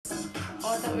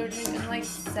I thought we were drinking, like,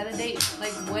 set a date.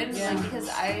 Like, when? Yeah. Like, because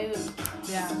I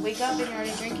wake up and you're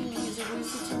already drinking, and he's like, we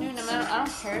used to noon. I don't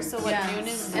care, so what, noon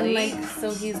is late? And, like,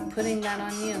 so he's putting that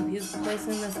on you. He's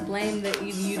placing this blame that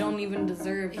you don't even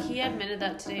deserve. He admitted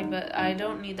that today, but I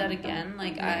don't need that again.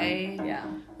 Like, I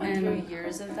went through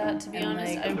years of that, to be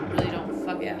honest. Like, I really don't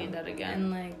fucking need that again.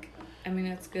 And, like, I mean,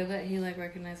 it's good that he, like,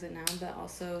 recognized it now, but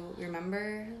also,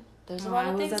 remember... There's a lot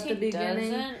of things he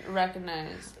doesn't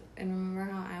recognize. And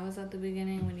remember how I was at the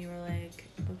beginning when you were like,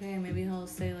 okay, maybe he'll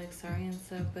say, like, sorry and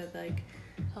stuff, but, like,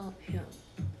 he'll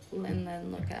and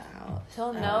then look at how...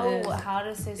 He'll know how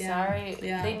to say sorry.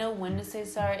 Yeah. They know when to say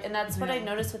sorry. And that's what I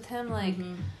noticed with him, like,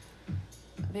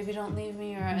 baby, don't leave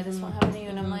me, or this won't happen to you.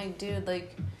 And I'm like, dude,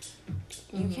 like,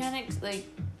 you can't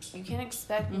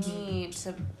expect me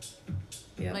to...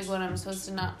 Yep. Like, when I'm supposed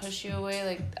to not push you away.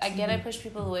 Like, I get I push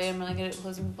people away. I'm really good at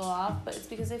closing people off. But it's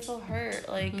because I feel hurt.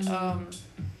 Like,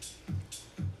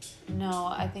 no,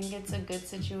 I think it's a good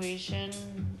situation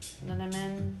that I'm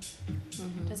in.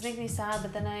 It does make me sad.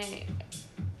 But then like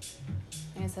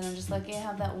I said, I'm just lucky I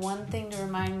have that one thing to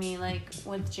remind me. Like,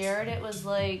 with Jared, it was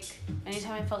like,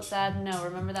 anytime I felt sad, no.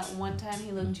 Remember that one time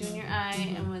he looked you in your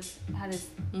eye and had his...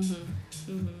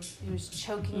 He was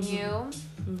choking you.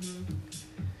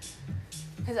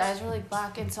 His eyes were, like,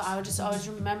 black, and so I would just always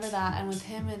remember that. And with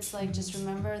him, it's, like, just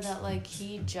remember that, like,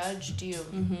 he judged you.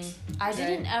 I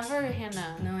didn't ever,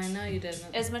 Hannah. No, I know you didn't.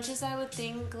 As much as I would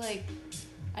think, like,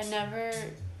 I never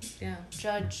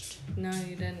judged. No,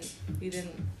 you didn't. You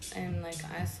didn't. And, like,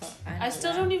 I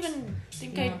still don't even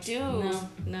think I do.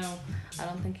 No. I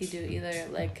don't think you do either.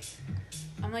 Like...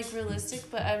 I'm, like, realistic,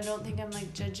 but I don't think I'm,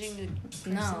 like, judging the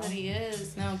person that he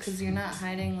is. No, because you're not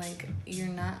hiding, like...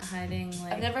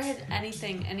 I've never hid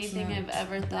anything I've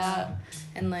ever thought.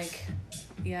 And, like,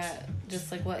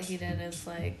 just, like, what he did is,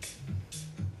 like...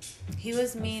 He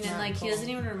was mean, and, like, cool. He doesn't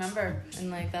even remember. And,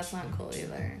 like, that's not cool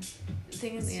either. The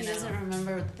thing is, he doesn't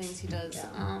remember the things he does,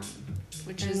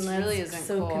 which and really isn't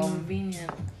so cool.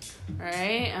 Convenient.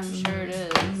 Right? I'm sure it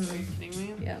is. Are you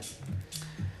kidding me? Yeah.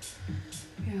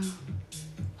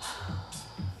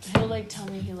 He'll, like, tell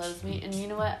me he loves me, and you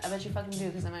know what? I bet you fucking do,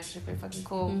 because I'm actually pretty fucking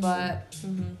cool, but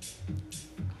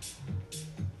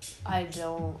I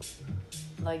don't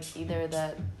like either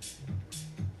that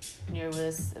you're with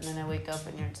this, and then I wake up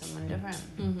and you're someone different.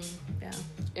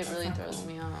 It really throws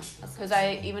me off, because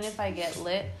even if I get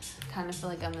lit, I kind of feel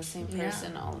like I'm the same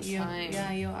person all the time.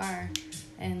 Yeah, you are.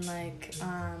 And, like,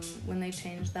 when they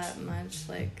change that much,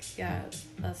 like,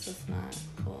 that's just not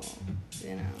cool,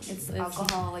 you know. It's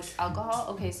alcohol. Like,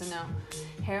 alcohol, okay, so no.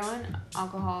 Heroin,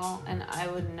 alcohol, and I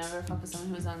would never fuck with someone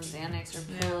who was on Xanax or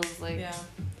pills, like... Yeah.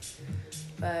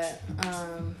 But,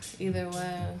 either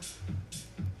way,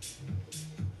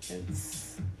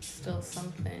 it's still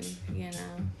something, you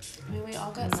know. I mean, we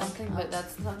all got something, but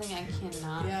that's something I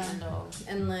cannot handle.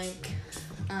 And, like...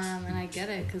 and I get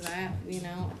it, because I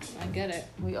get it.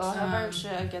 We all have our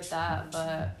shit, I get that,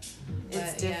 but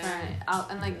it's different.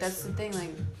 And, like, that's the thing,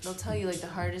 like, they'll tell you, like, the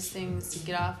hardest things to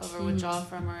get off of or withdraw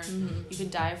from or you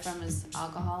could die from is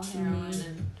alcohol,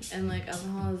 heroin, and, like,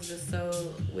 alcohol is just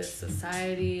so, with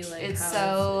society, like, it's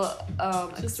so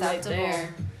just acceptable. Right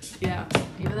there. Yeah.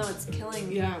 Even though it's killing.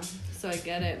 Yeah. So I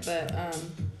get it, but,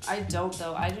 I don't,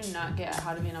 though. I do not get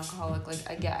how to be an alcoholic. Like,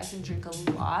 I can drink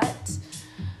a lot,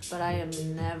 but I have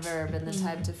never been the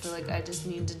type to feel like I just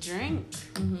need to drink.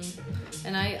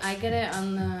 And I get it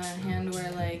on the hand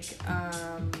where, like,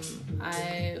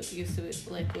 I used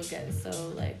to, like, would get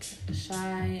so, like,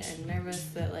 shy and nervous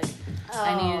that, like,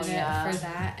 I needed it for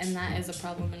that, and that is a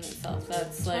problem in itself.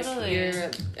 That's, like,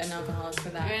 you're an alcoholic for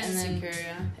that. You're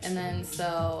insecure, and then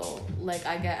so, like,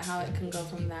 I get how it can go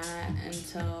from that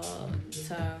until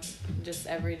to just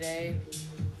everyday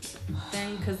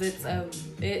thing, because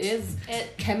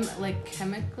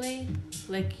chemically,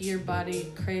 like, your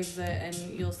body craves it, and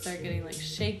you'll start getting, like,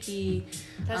 shaky.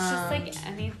 That's just like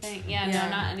anything. No,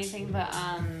 not anything, but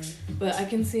I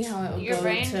can see how it would your go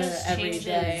brain to just every changes.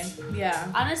 day.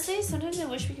 Yeah. Honestly, sometimes I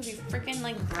wish we could be freaking,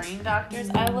 like, brain doctors.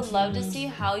 I would love to see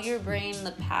how your brain,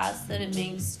 the paths that it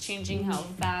makes, changing how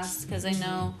fast, because I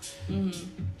know.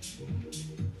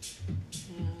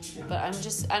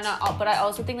 But I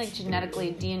also think, like,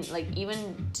 genetically, like,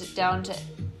 even down to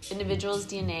individuals'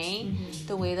 DNA,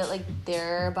 the way that, like,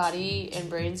 their body and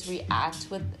brains react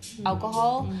with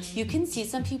alcohol, you can see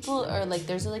some people are, like,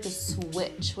 there's, like, a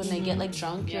switch when they get, like,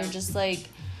 drunk. You're just like,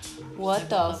 what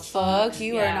the fuck?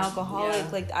 You are an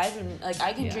alcoholic. Like, I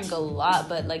can drink a lot,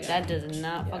 but, like, that does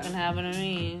not fucking happen to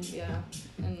me. Yeah.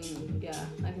 And,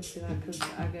 I can see that, because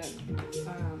I get,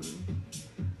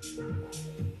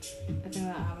 I think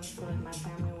that happens to like my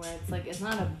family where it's like it's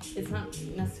not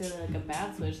necessarily like a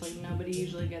bad switch. Like nobody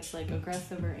usually gets like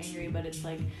aggressive or angry, but it's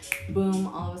like boom,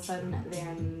 all of a sudden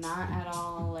they're not at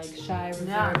all like shy,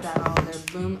 reserved at all. They're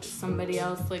boom, somebody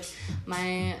else. Like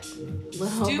my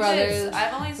little brothers.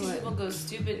 I've only seen people go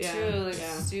stupid too, like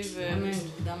stupid. I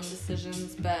mean dumb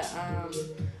decisions, but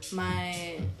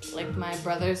my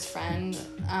brother's friend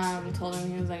told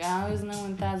him, he was like, I always know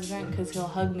when Thad's drunk because he'll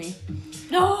hug me.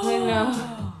 No. I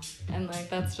know. And like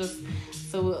that's just,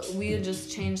 so we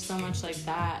just changed so much like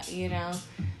that, you know.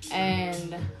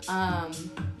 And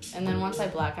then once I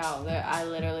black out, I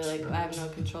literally like I have no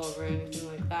control over anything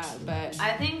like that. But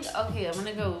I think, okay, I'm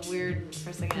gonna go weird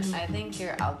for a second. I think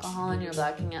your alcohol and your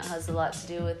blacking out has a lot to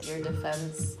do with your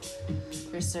defense,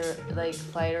 your like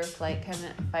fight or flight kind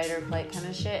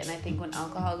of shit. And I think when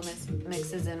alcohol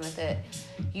mixes in with it,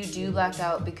 you do black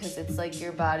out because it's like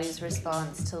your body's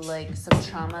response to like some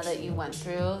trauma that you went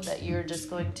through that you're just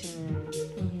going to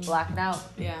black it out.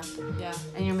 Yeah.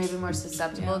 And you're maybe more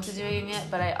susceptible to doing it.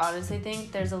 But I honestly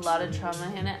think there's a lot of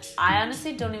trauma in it. I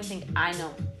honestly don't even think I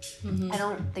know. I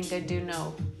don't think I do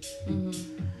know.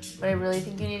 But I really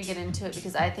think you need to get into it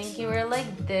because I think you were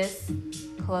like this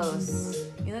close.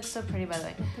 You look so pretty, by the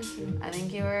way. I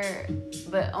think you were,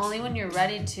 but only when you're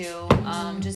ready to. Just